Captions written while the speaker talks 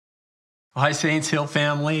Hi, Saints Hill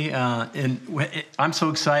family. I'm so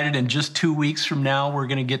excited. In just 2 weeks from now, we're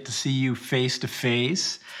going to get to see you face to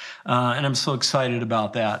face. And I'm so excited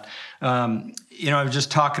about that. I was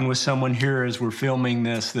just talking with someone here as we're filming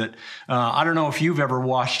this that I don't know if you've ever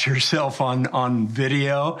watched yourself on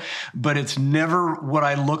video, but it's never what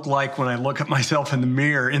I look like when I look at myself in the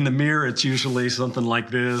mirror. In the mirror, it's usually something like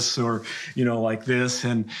this or, like this.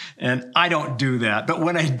 And I don't do that. But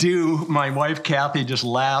when I do, my wife, Kathy, just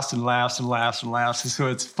laughs and laughs and laughs and laughs. And so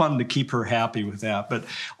it's fun to keep her happy with that. But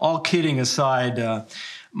all kidding aside,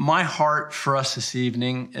 my heart for us this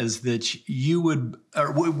evening is that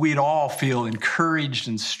we'd all feel encouraged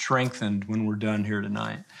and strengthened when we're done here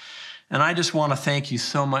tonight. And I just want to thank you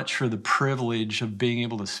so much for the privilege of being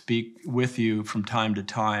able to speak with you from time to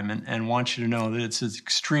time, and want you to know that it's an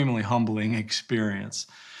extremely humbling experience.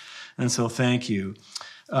 And so thank you.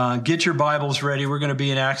 Get your Bibles ready. We're going to be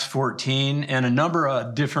in Acts 14 and a number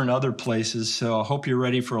of different other places. So I hope you're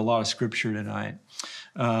ready for a lot of scripture tonight.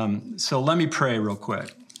 So let me pray real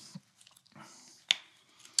quick.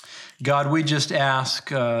 God, we just ask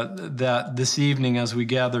that this evening as we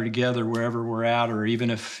gather together, wherever we're at, or even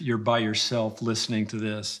if you're by yourself listening to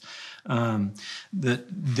this,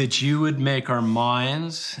 that you would make our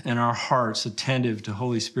minds and our hearts attentive to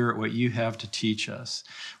Holy Spirit, what you have to teach us.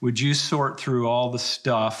 Would you sort through all the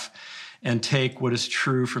stuff and take what is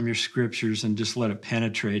true from your scriptures and just let it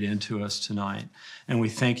penetrate into us tonight? And we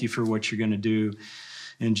thank you for what you're going to do.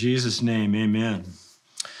 In Jesus' name, amen.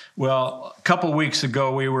 Well, a couple weeks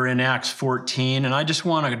ago, we were in Acts 14, and I just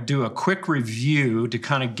want to do a quick review to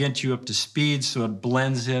kind of get you up to speed so it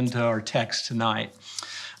blends into our text tonight.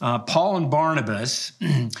 Paul and Barnabas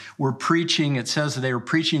were preaching. It says that they were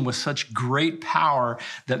preaching with such great power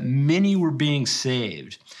that many were being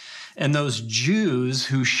saved. And those Jews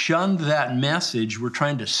who shunned that message were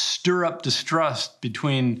trying to stir up distrust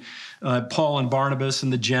between Paul and Barnabas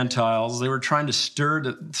and the Gentiles. They were trying to stir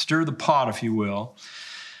the pot, if you will.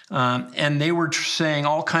 And they were saying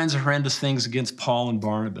all kinds of horrendous things against Paul and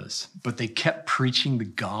Barnabas, but they kept preaching the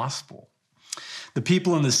gospel. The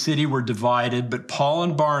people in the city were divided, but Paul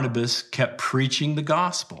and Barnabas kept preaching the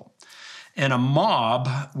gospel. And a mob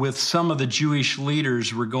with some of the Jewish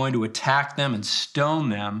leaders were going to attack them and stone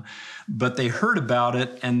them, but they heard about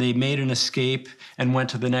it and they made an escape and went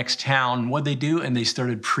to the next town. What'd they do? And they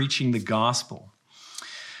started preaching the gospel.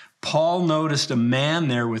 Paul noticed a man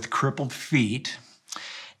there with crippled feet,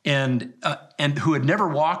 and who had never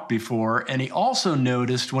walked before. And he also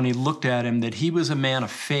noticed when he looked at him that he was a man of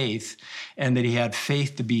faith and that he had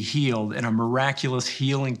faith to be healed, and a miraculous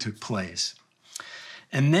healing took place.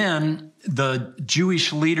 And then the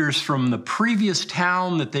Jewish leaders from the previous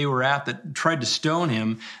town that they were at that tried to stone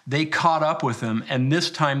him, they caught up with him, and this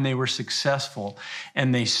time they were successful.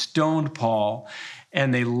 And they stoned Paul,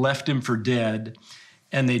 and they left him for dead,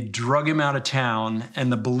 and they drug him out of town,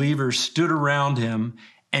 and the believers stood around him.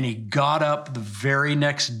 And he got up the very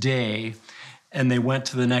next day, and they went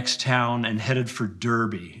to the next town and headed for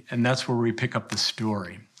Derbe. And that's where we pick up the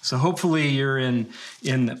story. So hopefully you're in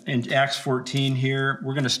Acts 14 here.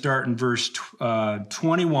 We're going to start in verse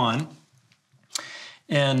 21.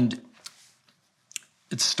 And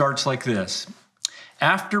it starts like this.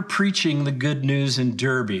 After preaching the good news in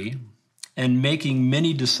Derbe and making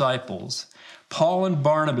many disciples, Paul and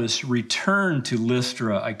Barnabas returned to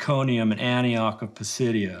Lystra, Iconium, and Antioch of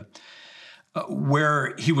Pisidia,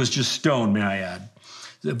 where he was just stoned, may I add.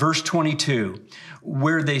 Verse 22,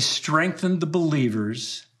 where they strengthened the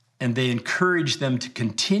believers and they encouraged them to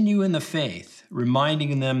continue in the faith,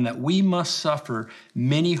 reminding them that we must suffer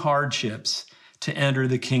many hardships to enter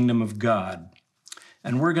the kingdom of God.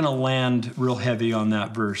 And we're going to land real heavy on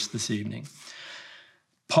that verse this evening.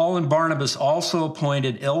 Paul and Barnabas also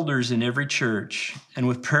appointed elders in every church, and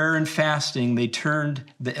with prayer and fasting, they turned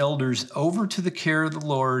the elders over to the care of the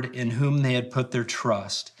Lord in whom they had put their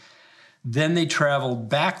trust. Then they traveled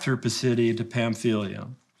back through Pisidia to Pamphylia.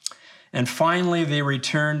 And finally, they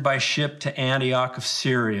returned by ship to Antioch of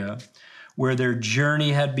Syria, where their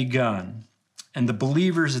journey had begun. And the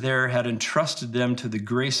believers there had entrusted them to the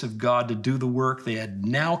grace of God to do the work they had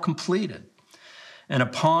now completed. And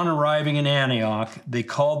upon arriving in Antioch, they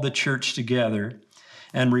called the church together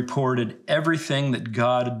and reported everything that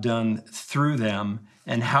God had done through them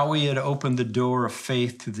and how he had opened the door of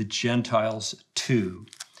faith to the Gentiles too.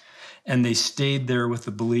 And they stayed there with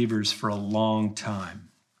the believers for a long time.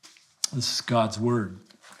 This is God's word.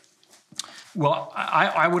 Well,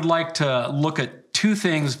 I would like to look at two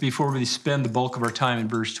things before we spend the bulk of our time in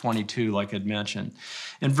verse 22, like I'd mentioned.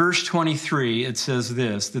 In verse 23, it says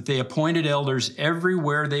this, that they appointed elders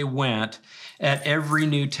everywhere they went, at every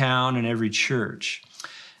new town and every church.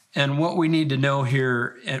 And what we need to know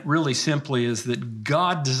here, really simply, is that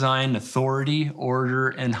God designed authority, order,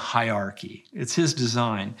 and hierarchy. It's his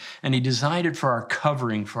design, and he designed it for our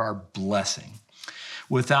covering, for our blessing.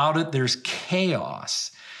 Without it, there's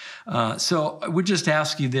chaos. So I would just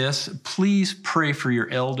ask you this. Please pray for your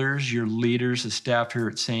elders, your leaders, the staff here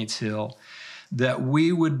at Saints Hill, that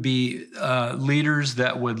we would be leaders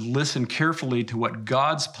that would listen carefully to what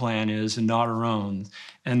God's plan is and not our own,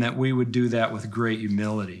 and that we would do that with great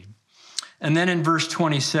humility. And then in verse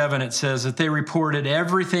 27, it says that they reported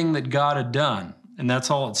everything that God had done, and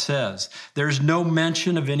that's all it says. There's no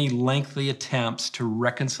mention of any lengthy attempts to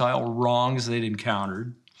reconcile wrongs they'd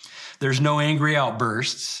encountered. There's no angry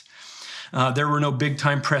outbursts. There were no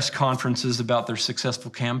big-time press conferences about their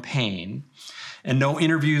successful campaign, and no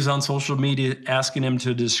interviews on social media asking them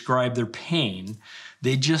to describe their pain.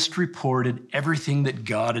 They just reported everything that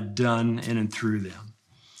God had done in and through them.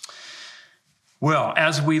 Well,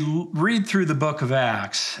 as we read through the book of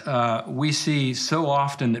Acts, we see so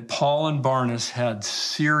often that Paul and Barnabas had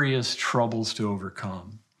serious troubles to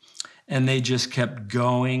overcome, and they just kept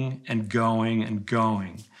going and going and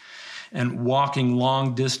going. And walking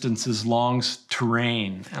long distances, long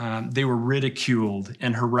terrain. They were ridiculed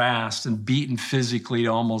and harassed and beaten physically to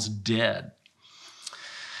almost dead.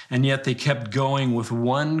 And yet they kept going with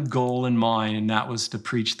one goal in mind, and that was to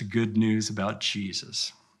preach the good news about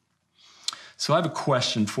Jesus. So I have a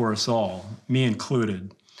question for us all, me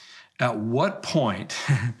included. At what point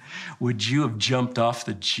would you have jumped off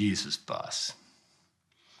the Jesus bus?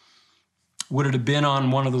 Would it have been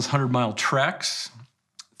on one of those 100-mile treks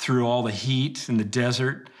through all the heat in the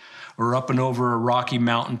desert, or up and over a rocky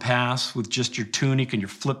mountain pass with just your tunic and your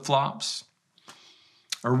flip-flops?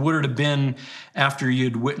 Or would it have been after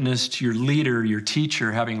you'd witnessed your leader, your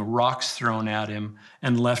teacher, having rocks thrown at him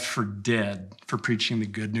and left for dead for preaching the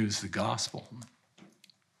good news of the gospel?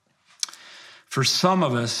 For some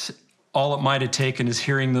of us, all it might have taken is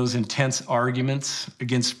hearing those intense arguments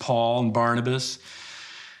against Paul and Barnabas.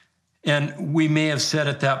 And we may have said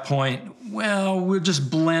at that point, well, we'll just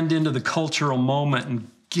blend into the cultural moment and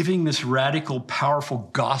giving this radical, powerful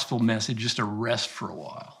gospel message just a rest for a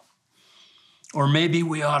while. Or maybe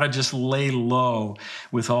we ought to just lay low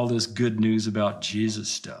with all this good news about Jesus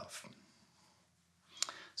stuff.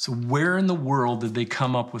 So where in the world did they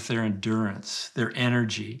come up with their endurance, their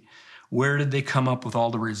energy? Where did they come up with all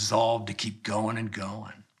the resolve to keep going and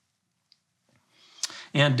going?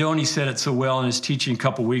 Andoni said it so well in his teaching a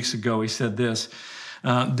couple weeks ago. He said this,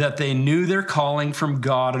 that they knew their calling from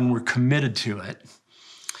God and were committed to it,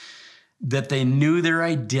 that they knew their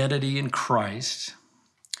identity in Christ,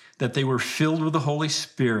 that they were filled with the Holy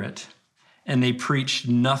Spirit, and they preached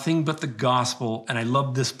nothing but the gospel. And I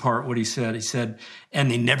love this part, what he said. He said,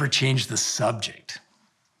 and they never changed the subject.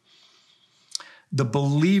 The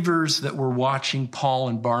believers that were watching Paul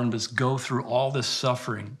and Barnabas go through all this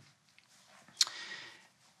suffering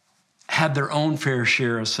had their own fair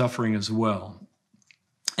share of suffering as well.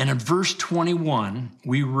 And in verse 21,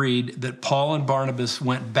 we read that Paul and Barnabas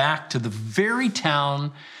went back to the very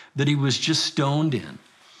town that he was just stoned in.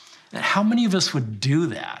 And how many of us would do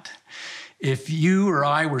that? If you or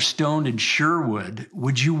I were stoned in Sherwood,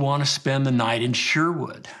 would you want to spend the night in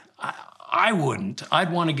Sherwood? I wouldn't.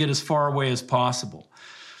 I'd want to get as far away as possible.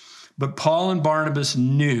 But Paul and Barnabas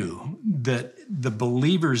knew that the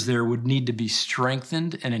believers there would need to be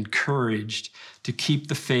strengthened and encouraged to keep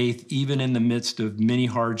the faith even in the midst of many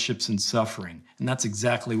hardships and suffering. And that's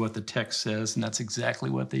exactly what the text says, and that's exactly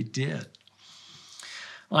what they did.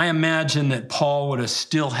 I imagine that Paul would have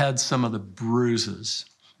still had some of the bruises,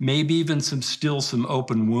 maybe even some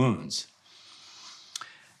open wounds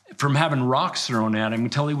from having rocks thrown at him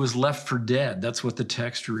until he was left for dead. That's what the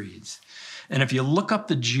text reads. And if you look up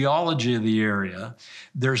the geology of the area,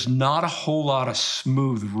 there's not a whole lot of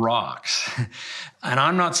smooth rocks. And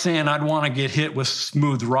I'm not saying I'd want to get hit with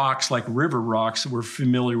smooth rocks like river rocks that we're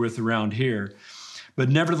familiar with around here. But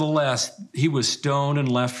nevertheless, he was stoned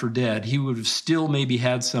and left for dead. He would have still maybe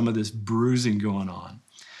had some of this bruising going on.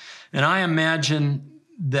 And I imagine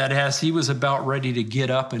that as he was about ready to get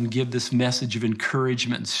up and give this message of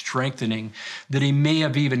encouragement and strengthening, that he may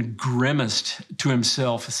have even grimaced to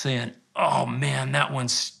himself saying, oh man, that one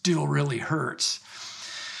still really hurts.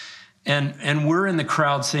 And we're in the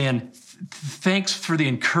crowd saying, thanks for the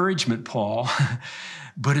encouragement, Paul,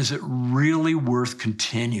 but is it really worth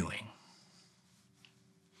continuing?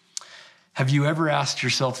 Have you ever asked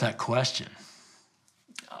yourself that question?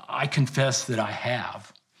 I confess that I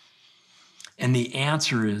have. And the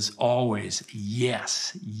answer is always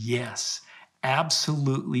yes, yes,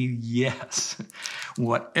 absolutely yes.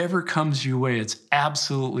 Whatever comes your way, it's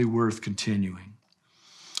absolutely worth continuing.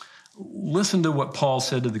 listen to what Paul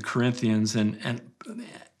said to the Corinthians and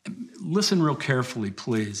listen real carefully,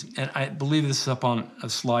 please. And I believe this is up on a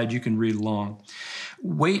slide. You can read along.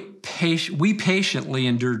 We patiently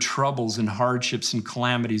endure troubles and hardships and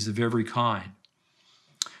calamities of every kind.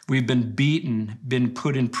 We've been beaten, been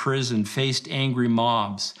put in prison, faced angry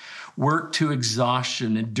mobs, worked to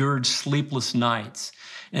exhaustion, endured sleepless nights,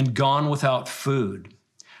 and gone without food.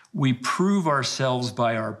 We prove ourselves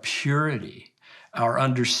by our purity, our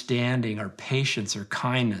understanding, our patience, our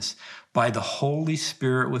kindness, by the Holy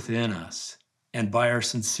Spirit within us, and by our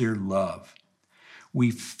sincere love.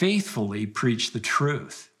 We faithfully preach the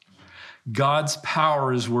truth. God's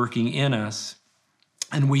power is working in us,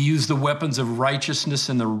 and we use the weapons of righteousness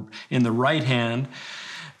in the right hand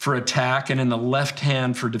for attack and in the left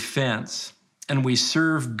hand for defense. And we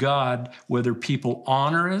serve God whether people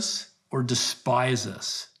honor us or despise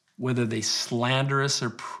us, whether they slander us or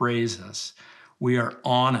praise us. We are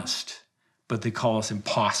honest, but they call us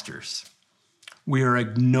imposters. We are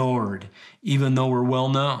ignored, even though we're well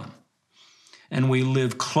known. And we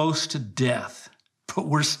live close to death, but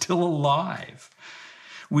we're still alive.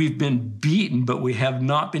 We've been beaten, but we have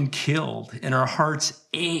not been killed. And our hearts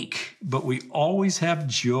ache, but we always have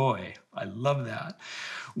joy. I love that.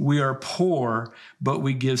 We are poor, but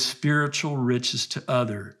we give spiritual riches to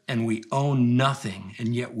others. And we own nothing,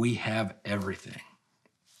 and yet we have everything.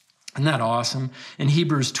 Isn't that awesome? In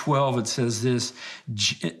Hebrews 12, it says this.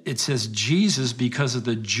 It says, Jesus, because of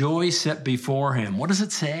the joy set before him. What does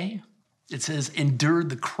it say? It says, endured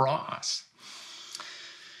the cross.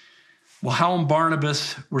 Well, how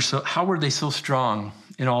were they so strong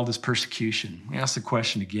in all this persecution? We ask the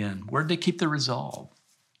question again. Where did they keep their resolve?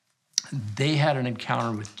 They had an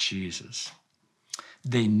encounter with Jesus.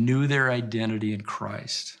 They knew their identity in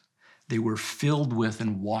Christ. They were filled with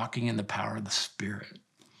and walking in the power of the Spirit.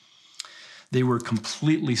 They were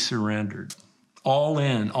completely surrendered, all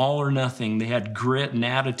in, all or nothing. They had grit and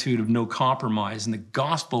attitude of no compromise, and the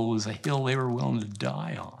gospel was a hill they were willing to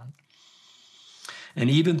die on. And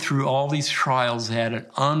even through all these trials, they had an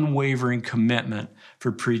unwavering commitment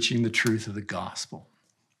for preaching the truth of the gospel.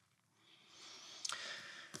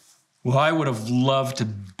 Well, I would have loved to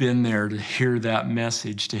have been there to hear that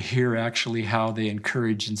message, to hear actually how they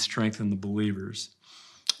encouraged and strengthened the believers.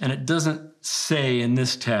 And it doesn't say in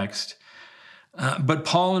this text, but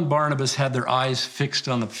Paul and Barnabas had their eyes fixed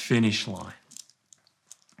on the finish line.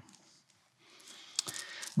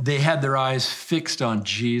 They had their eyes fixed on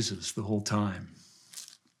Jesus the whole time.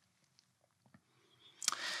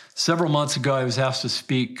 Several months ago, I was asked to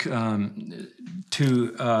speak to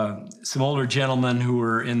some older gentlemen who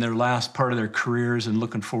were in their last part of their careers and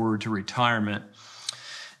looking forward to retirement.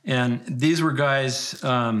 And these were guys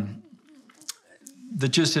that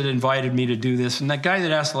just had invited me to do this. And that guy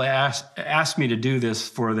that asked me to do this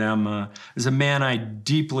for them is a man I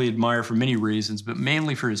deeply admire for many reasons, but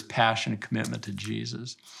mainly for his passion and commitment to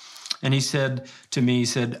Jesus. And he said to me,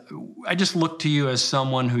 I just look to you as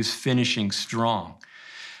someone who's finishing strong.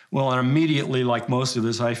 Well, and immediately, like most of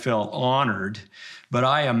us, I felt honored, but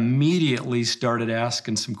I immediately started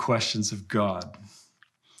asking some questions of God.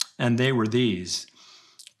 And they were these.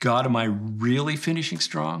 God, am I really finishing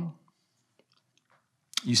strong?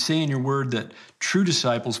 You say in your word that true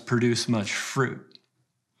disciples produce much fruit.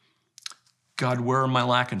 God, where am I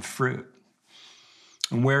lacking fruit?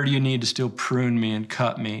 And where do you need to still prune me and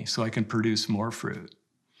cut me so I can produce more fruit?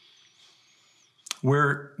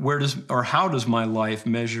 How does my life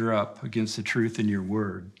measure up against the truth in your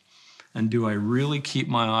word? And do I really keep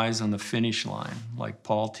my eyes on the finish line like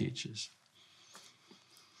Paul teaches?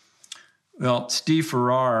 Well, Steve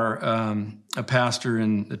Farrar, a pastor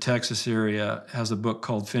in the Texas area, has a book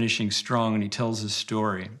called Finishing Strong, and he tells his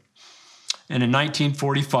story. And in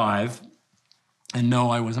 1945, and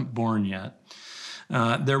no, I wasn't born yet,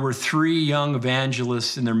 there were 3 young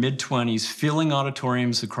evangelists in their mid-20s filling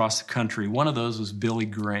auditoriums across the country. One of those was Billy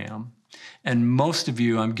Graham. And most of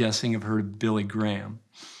you, I'm guessing, have heard of Billy Graham.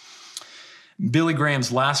 Billy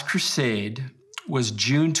Graham's last crusade was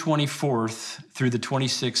June 24th through the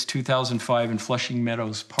 26th, 2005 in Flushing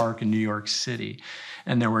Meadows Park in New York City.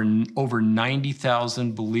 And there were over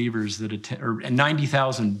 90,000 believers that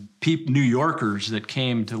 90,000 New Yorkers that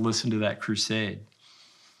came to listen to that crusade.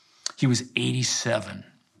 He was 87,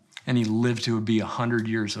 and he lived to be 100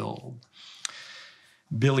 years old.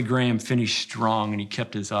 Billy Graham finished strong, and he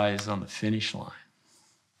kept his eyes on the finish line.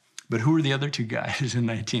 But who were the other 2 guys in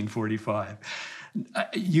 1945?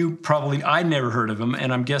 I never heard of them,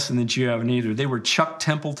 and I'm guessing that you haven't either. They were Chuck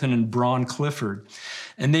Templeton and Braun Clifford,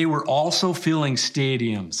 and they were also filling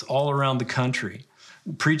stadiums all around the country,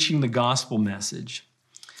 preaching the gospel message.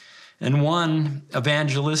 And one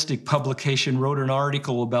evangelistic publication wrote an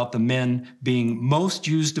article about the men being most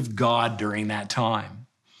used of God during that time.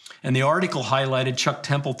 And the article highlighted Chuck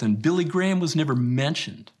Templeton. Billy Graham was never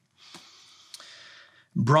mentioned.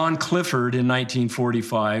 Bron Clifford in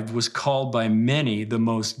 1945 was called by many the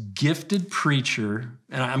most gifted preacher,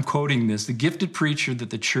 and I'm quoting this, the gifted preacher that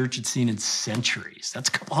the church had seen in centuries. That's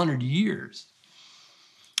a couple hundred years.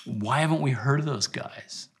 Why haven't we heard of those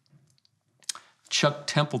guys? Chuck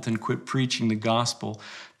Templeton quit preaching the gospel,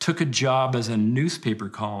 took a job as a newspaper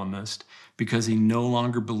columnist because he no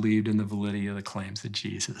longer believed in the validity of the claims of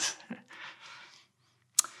Jesus.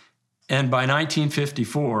 And by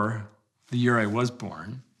 1954, the year I was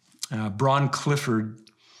born, Bron Clifford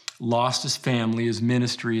lost his family, his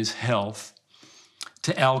ministry, his health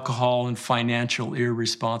to alcohol and financial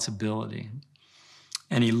irresponsibility.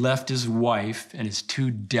 And he left his wife and his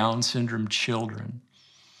 2 Down syndrome children.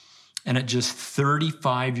 And at just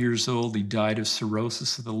 35 years old, he died of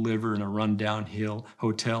cirrhosis of the liver in a rundown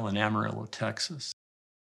hotel in Amarillo, Texas.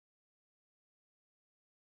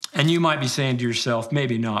 And you might be saying to yourself,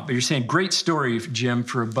 maybe not, but you're saying, great story, Jim,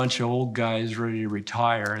 for a bunch of old guys ready to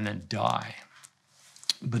retire and then die.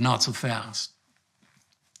 But not so fast.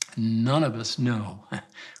 None of us know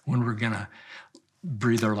when we're going to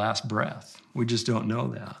breathe our last breath. We just don't know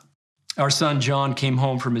that. Our son John came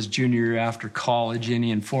home from his junior year after college, and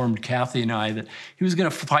he informed Kathy and I that he was going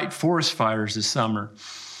to fight forest fires this summer,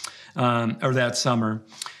 or that summer.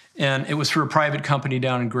 And it was for a private company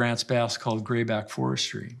down in Grants Pass called Grayback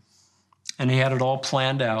Forestry. And he had it all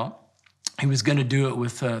planned out. He was going to do it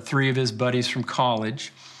with 3 of his buddies from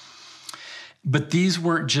college. But these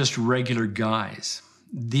weren't just regular guys.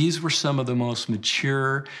 These were some of the most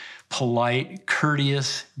mature, polite,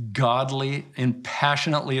 courteous, godly, and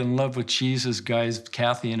passionately in love with Jesus guys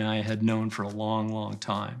Kathy and I had known for a long, long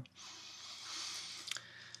time.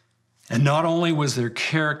 And not only was their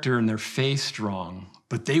character and their faith strong,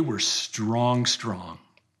 but they were strong.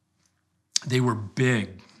 They were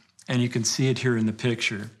big, and you can see it here in the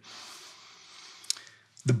picture.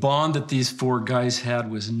 The bond that these 4 guys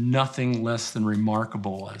had was nothing less than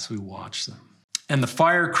remarkable as we watched them. And the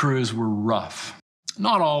fire crews were rough.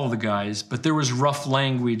 Not all of the guys, but there was rough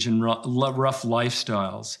language and rough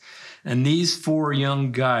lifestyles. And these 4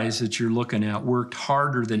 young guys that you're looking at worked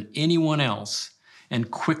harder than anyone else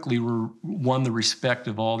and quickly won the respect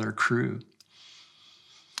of all their crew.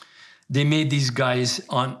 They made the guys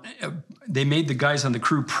on the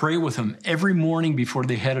crew pray with them every morning before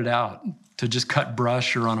they headed out to just cut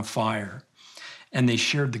brush or on a fire. And they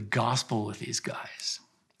shared the gospel with these guys.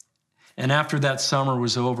 And after that summer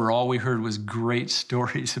was over, all we heard was great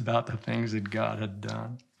stories about the things that God had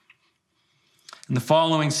done. And the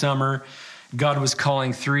following summer, God was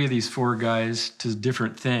calling 3 of these 4 guys to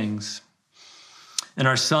different things. And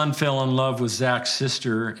our son fell in love with Zach's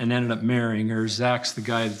sister and ended up marrying her. Zach's the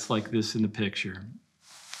guy that's like this in the picture.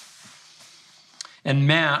 And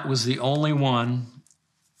Matt was the only one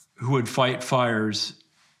who would fight fires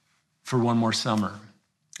for one more summer.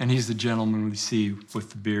 And he's the gentleman we see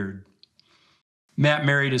with the beard. Matt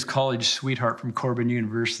married his college sweetheart from Corban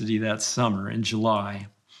University that summer in July,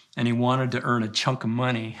 and he wanted to earn a chunk of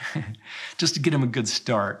money just to get him a good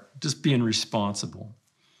start, just being responsible.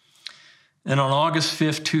 And on August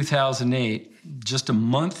 5th, 2008, just a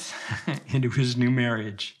month into his new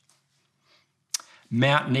marriage,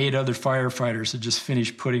 Matt and 8 other firefighters had just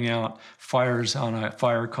finished putting out fires on a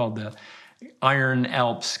fire called the Iron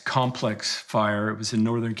Alps Complex Fire. It was in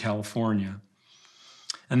Northern California.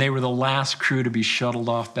 And they were the last crew to be shuttled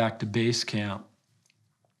off back to base camp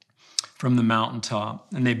from the mountaintop.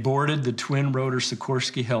 And they boarded the twin-rotor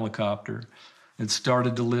Sikorsky helicopter. It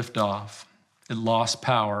started to lift off. It lost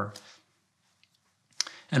power.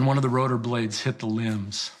 And one of the rotor blades hit the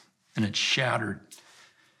limbs, and it shattered.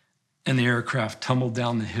 And the aircraft tumbled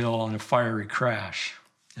down the hill in a fiery crash,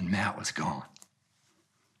 and Matt was gone.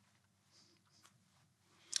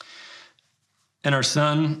 And our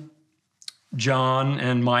son, John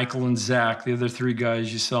and Michael and Zach, the other 3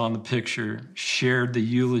 guys you saw in the picture, shared the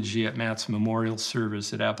eulogy at Matt's memorial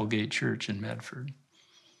service at Applegate Church in Medford.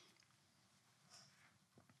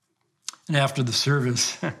 And after the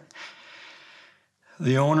service,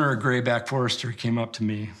 the owner of Grayback Forestry came up to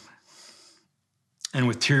me, and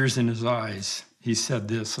with tears in his eyes, he said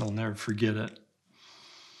this, I'll never forget it.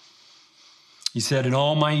 He said, in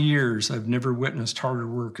all my years, I've never witnessed harder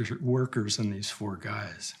workers than these 4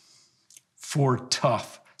 guys. 4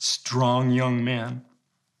 tough, strong young men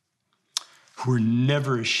who were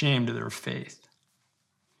never ashamed of their faith.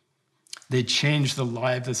 They changed the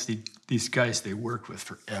lives of these guys they worked with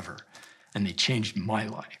forever, and they changed my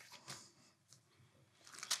life.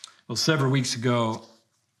 Well, several weeks ago,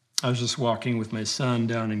 I was just walking with my son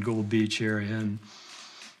down in Gold Beach area and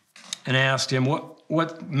I asked him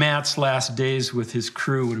what Matt's last days with his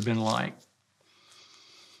crew would have been like.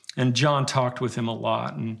 And John talked with him a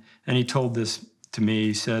lot, and he told this to me.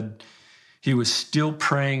 He said he was still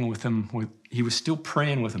praying with him. He was still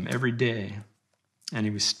praying with him every day, and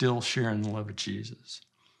he was still sharing the love of Jesus.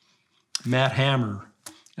 Matt Hammer,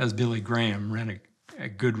 as Billy Graham, ran a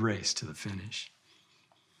good race to the finish.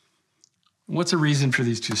 What's the reason for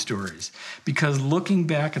these two stories? Because looking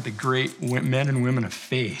back at the great men and women of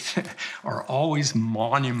faith are always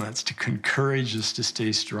monuments to encourage us to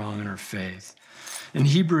stay strong in our faith. In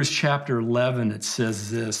Hebrews chapter 11, it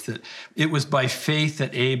says this, that it was by faith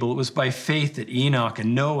that Abel, it was by faith that Enoch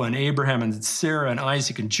and Noah and Abraham and Sarah and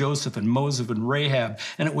Isaac and Joseph and Moses and Rahab,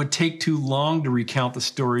 and it would take too long to recount the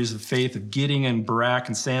stories of faith of Gideon and Barak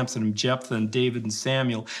and Samson and Jephthah and David and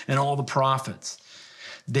Samuel and all the prophets.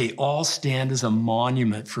 They all stand as a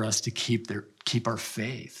monument for us to keep our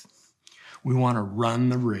faith. We want to run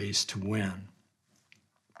the race to win.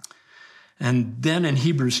 And then in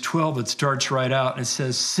Hebrews 12, it starts right out and it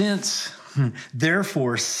says,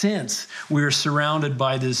 therefore, since we are surrounded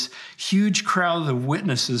by this huge crowd of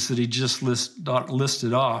witnesses that he just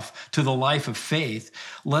listed off to the life of faith,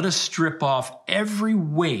 let us strip off every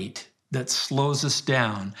weight that slows us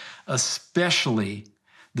down, especially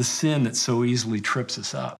the sin that so easily trips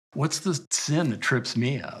us up. What's the sin that trips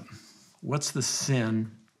me up? What's the sin?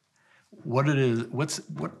 What it is?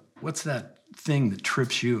 What's that thing that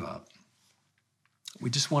trips you up? We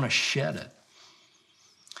just want to shed it.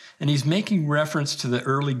 And he's making reference to the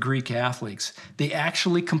early Greek athletes. They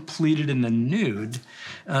actually completed in the nude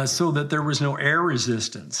so that there was no air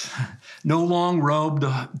resistance, no long robe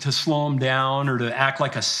to slow them down or to act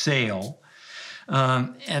like a sail.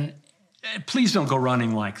 And please don't go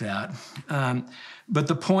running like that. But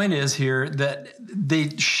the point is here that they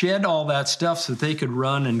shed all that stuff so that they could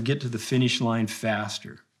run and get to the finish line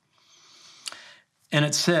faster. And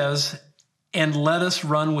it says, and let us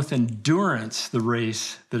run with endurance the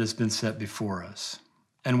race that has been set before us.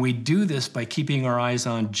 And we do this by keeping our eyes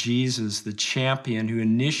on Jesus, the champion who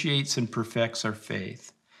initiates and perfects our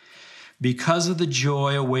faith. Because of the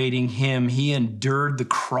joy awaiting him, he endured the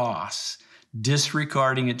cross,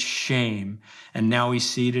 disregarding its shame, and now he's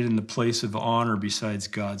seated in the place of honor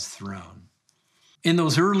beside God's throne. In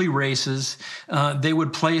those early races, they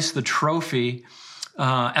would place the trophy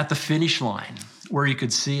at the finish line where you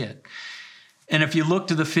could see it. And if you look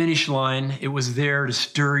to the finish line, it was there to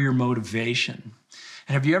stir your motivation.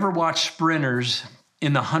 And have you ever watched sprinters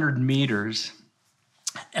in the 100 meters?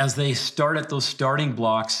 As they start at those starting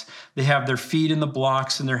blocks, they have their feet in the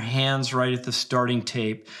blocks and their hands right at the starting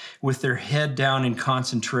tape with their head down in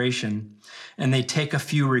concentration. And they take a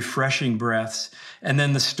few refreshing breaths. And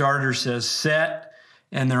then the starter says, set,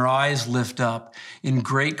 and their eyes lift up in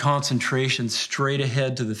great concentration straight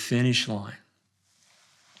ahead to the finish line.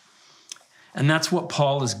 And that's what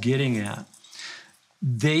Paul is getting at.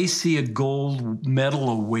 They see a gold medal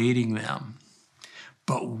awaiting them.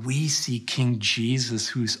 But we see King Jesus,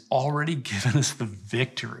 who's already given us the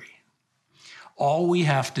victory. All we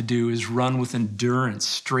have to do is run with endurance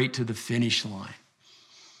straight to the finish line.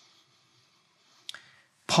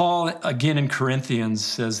 Paul, again in Corinthians,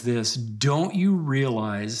 says this, don't you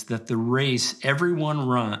realize that everyone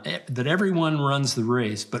runs the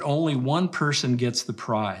race, but only one person gets the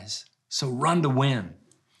prize. So run to win.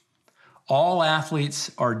 All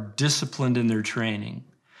athletes are disciplined in their training.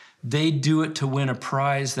 They do it to win a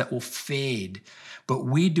prize that will fade, but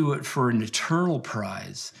we do it for an eternal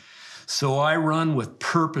prize. So I run with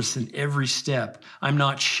purpose in every step. I'm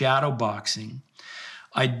not shadowboxing.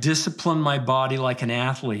 I discipline my body like an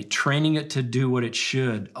athlete, training it to do what it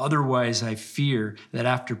should. Otherwise, I fear that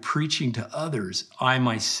after preaching to others, I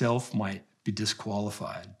myself might be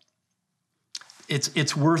disqualified.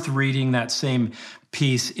 It's worth reading that same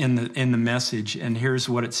piece in the Message, and here's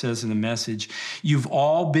what it says in the Message. You've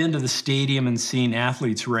all been to the stadium and seen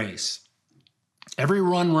athletes race.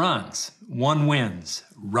 Everyone runs, one wins,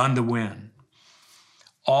 run to win.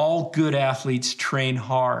 All good athletes train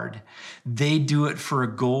hard. They do it for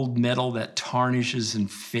a gold medal that tarnishes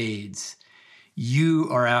and fades. You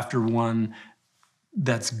are after one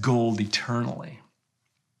that's gold eternally.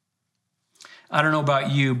 I don't know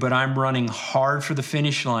about you, but I'm running hard for the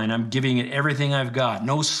finish line. I'm giving it everything I've got.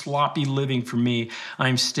 No sloppy living for me.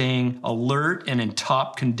 I'm staying alert and in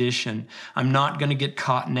top condition. I'm not going to get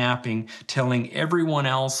caught napping, telling everyone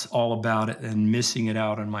else all about it and missing it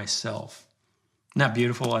out on myself. Isn't that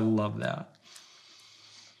beautiful? I love that.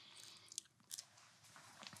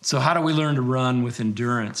 So how do we learn to run with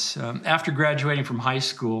endurance? After graduating from high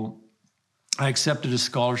school, I accepted a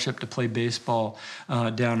scholarship to play baseball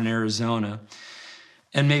down in Arizona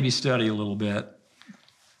and maybe study a little bit.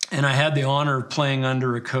 And I had the honor of playing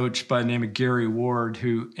under a coach by the name of Gary Ward,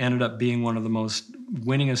 who ended up being one of the most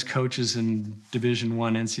winningest coaches in Division I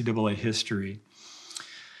NCAA history.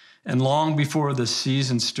 And long before the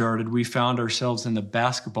season started, we found ourselves in the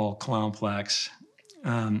basketball complex,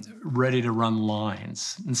 ready to run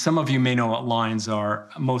lines. And some of you may know what lines are.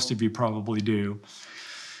 Most of you probably do.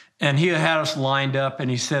 And he had us lined up,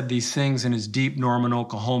 and he said these things in his deep Norman,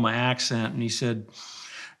 Oklahoma accent. And he said,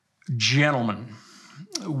 "Gentlemen,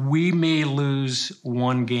 we may lose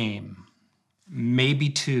one game, maybe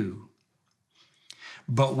two,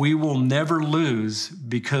 but we will never lose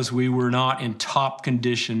because we were not in top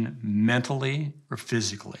condition mentally or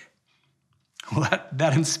physically." Well,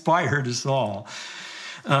 that inspired us all.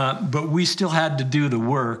 But we still had to do the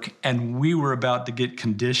work, and we were about to get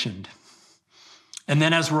conditioned. And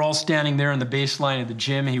then as we're all standing there in the baseline of the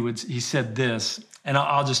gym, he said this, and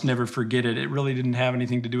I'll just never forget it. It really didn't have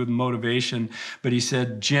anything to do with motivation, but he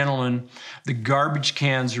said, "Gentlemen, the garbage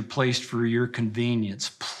cans are placed for your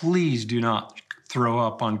convenience. Please do not throw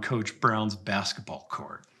up on Coach Brown's basketball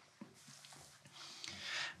court."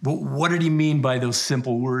 But what did he mean by those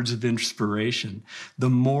simple words of inspiration? The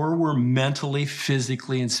more we're mentally,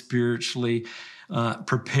 physically, and spiritually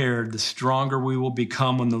prepared, the stronger we will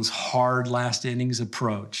become when those hard last innings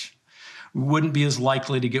approach. We wouldn't be as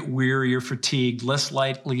likely to get weary or fatigued, less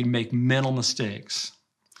likely to make mental mistakes,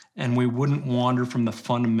 and we wouldn't wander from the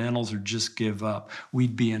fundamentals or just give up.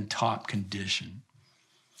 We'd be in top condition.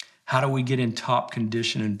 How do we get in top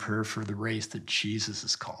condition in prayer for the race that Jesus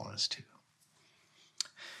is calling us to?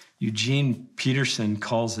 Eugene Peterson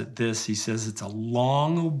calls it this. He says it's a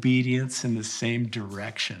long obedience in the same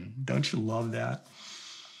direction. Don't you love that?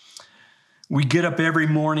 We get up every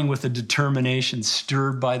morning with a determination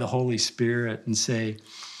stirred by the Holy Spirit and say,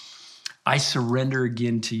 "I surrender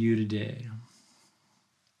again to you today."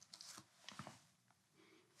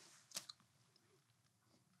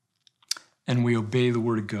 And we obey the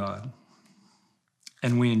Word of God.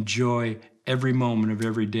 And we enjoy every moment of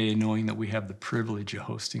every day knowing that we have the privilege of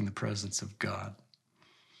hosting the presence of God.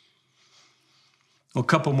 Well, a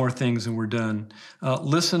couple more things and we're done.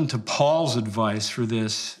 Listen to Paul's advice for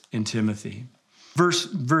this in Timothy.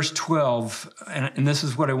 Verse 12, and this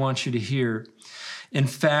is what I want you to hear. "In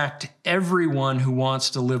fact, everyone who wants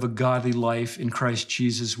to live a godly life in Christ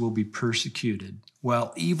Jesus will be persecuted,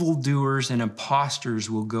 while evildoers and impostors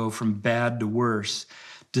will go from bad to worse,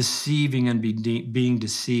 deceiving and being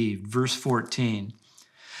deceived." Verse 14,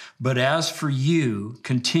 "But as for you,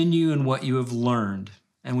 continue in what you have learned."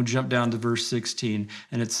 And we'll jump down to verse 16,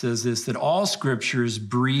 and it says this, "that all scripture is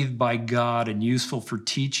breathed by God and useful for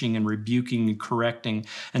teaching and rebuking and correcting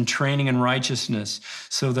and training in righteousness,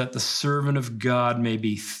 so that the servant of God may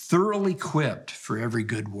be thoroughly equipped for every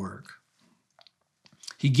good work."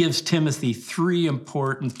 He gives Timothy 3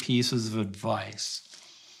 important pieces of advice.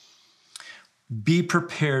 Be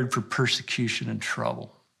prepared for persecution and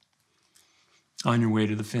trouble on your way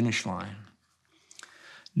to the finish line.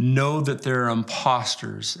 Know that there are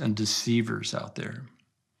imposters and deceivers out there,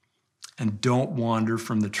 and don't wander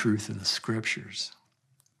from the truth in the scriptures.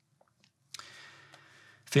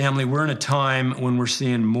 Family, we're in a time when we're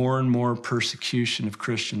seeing more and more persecution of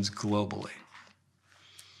Christians globally.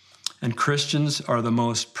 And Christians are the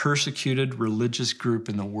most persecuted religious group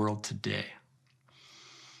in the world today.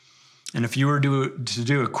 And if you were to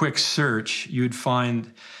do a quick search, you'd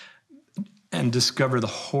find and discover the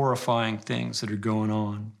horrifying things that are going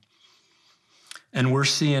on. And we're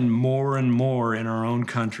seeing more and more in our own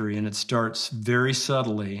country, and it starts very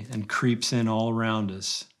subtly and creeps in all around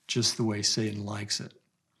us, just the way Satan likes it.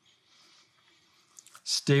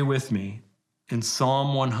 Stay with me. In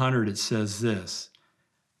Psalm 100, it says this,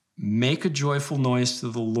 "Make a joyful noise to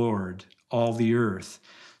the Lord, all the earth.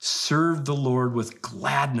 Serve the Lord with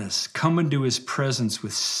gladness. Come into his presence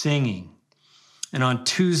with singing." And on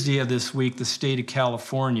Tuesday of this week, the state of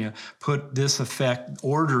California put this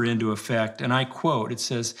order into effect. And I quote, it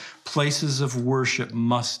says, "Places of worship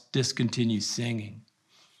must discontinue singing."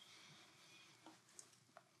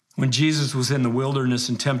 When Jesus was in the wilderness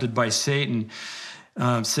and tempted by Satan,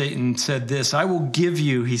 Satan said this, "I will give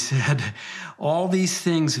you," he said, "all these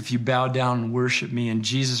things if you bow down and worship me." And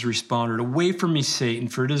Jesus responded, "Away from me, Satan,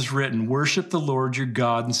 for it is written, worship the Lord your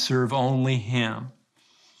God and serve only him."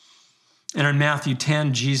 And in Matthew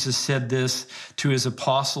 10, Jesus said this to his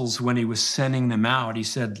apostles when he was sending them out. He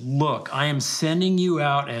said, "Look, I am sending you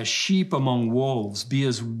out as sheep among wolves. Be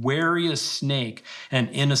as wary as snake and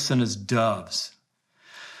innocent as doves."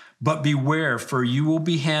 But beware, for you will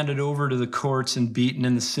be handed over to the courts and beaten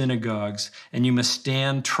in the synagogues, and you must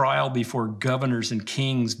stand trial before governors and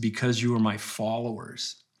kings because you are my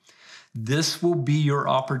followers. This will be your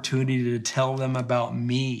opportunity to tell them about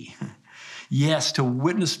me. Yes, to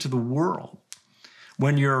witness to the world.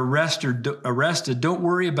 When you're arrested, don't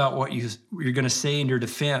worry about what you're going to say in your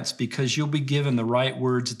defense, because you'll be given the right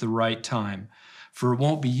words at the right time. For it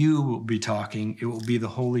won't be you who will be talking, it will be the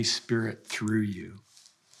Holy Spirit through you.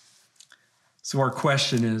 So our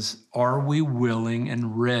question is, are we willing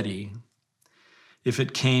and ready if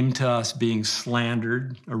it came to us being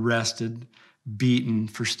slandered, arrested, beaten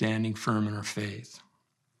for standing firm in our faith?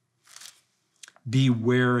 Be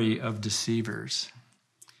wary of deceivers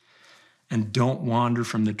and don't wander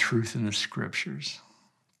from the truth in the scriptures.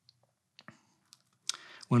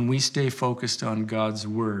 When we stay focused on God's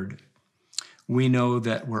word, we know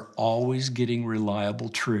that we're always getting reliable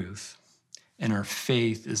truth, and our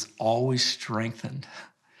faith is always strengthened.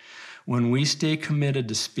 When we stay committed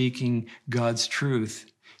to speaking God's truth,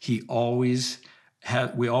 we always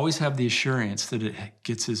have the assurance that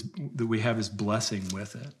that we have his blessing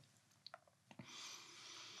with it.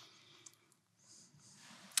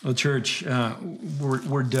 Well, church,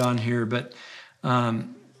 we're done here, but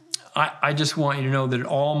I just want you to know that in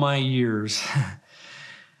all my years,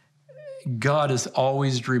 God has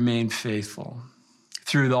always remained faithful.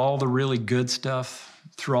 Through all the really good stuff,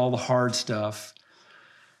 through all the hard stuff,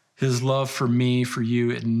 his love for me, for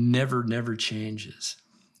you, it never changes.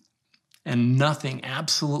 And nothing,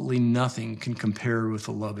 absolutely nothing, can compare with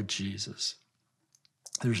the love of Jesus.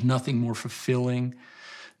 There's nothing more fulfilling,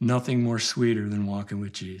 nothing more sweeter than walking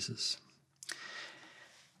with Jesus.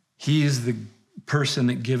 He is the person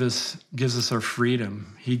that gives us our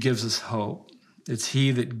freedom. He gives us hope. It's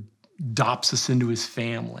he that adopts us into his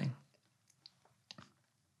family.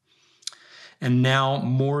 And now,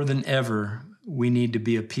 more than ever, we need to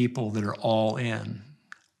be a people that are all in,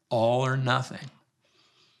 all or nothing.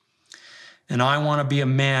 And I want to be a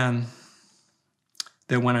man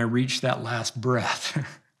that when I reach that last breath,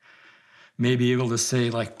 may be able to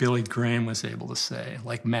say, like Billy Graham was able to say,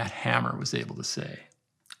 like Matt Hammer was able to say,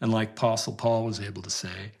 and like Apostle Paul was able to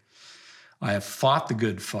say, I have fought the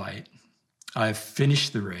good fight. I have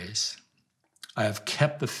finished the race. I have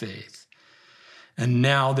kept the faith. And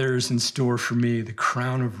now there is in store for me the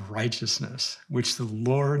crown of righteousness, which the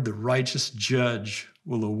Lord, the righteous judge,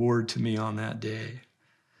 will award to me on that day.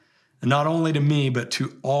 And not only to me, but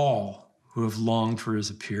to all who have longed for his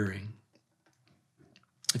appearing.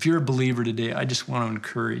 If you're a believer today, I just want to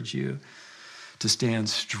encourage you to stand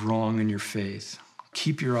strong in your faith.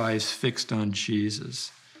 Keep your eyes fixed on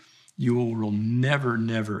Jesus. You will never,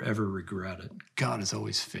 ever regret it. God is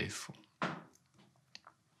always faithful.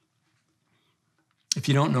 If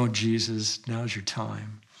you don't know Jesus, now's your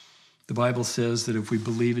time. The Bible says that if we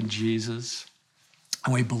believe in Jesus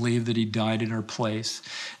and we believe that he died in our place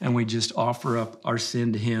and we just offer up our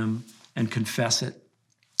sin to him and confess it,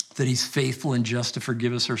 that he's faithful and just to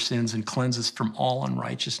forgive us our sins and cleanse us from all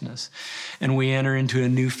unrighteousness. And we enter into a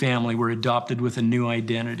new family. We're adopted with a new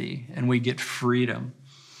identity and we get freedom.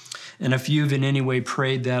 And if you've in any way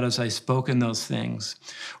prayed that as I've spoken those things,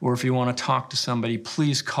 or if you want to talk to somebody,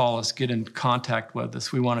 please call us, get in contact with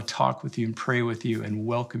us. We want to talk with you and pray with you and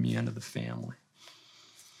welcome you into the family.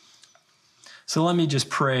 So let me just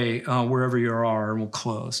pray wherever you are, and we'll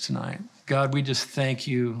close tonight. God, we just thank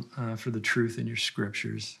you for the truth in your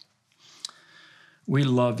scriptures. We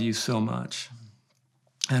love you so much.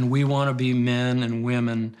 And we want to be men and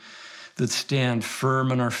women that stand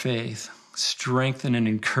firm in our faith, strengthened and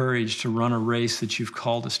encouraged to run a race that you've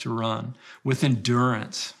called us to run with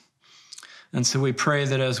endurance. And so we pray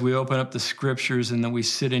that as we open up the scriptures and that we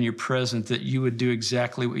sit in your presence, that you would do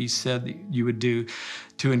exactly what you said that you would do,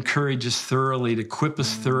 to encourage us thoroughly, to equip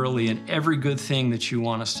us thoroughly in every good thing that you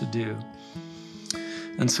want us to do.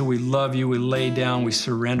 And so we love you, we lay down, we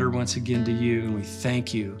surrender once again to you, and we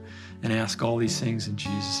thank you and ask all these things in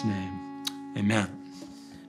Jesus' name. Amen.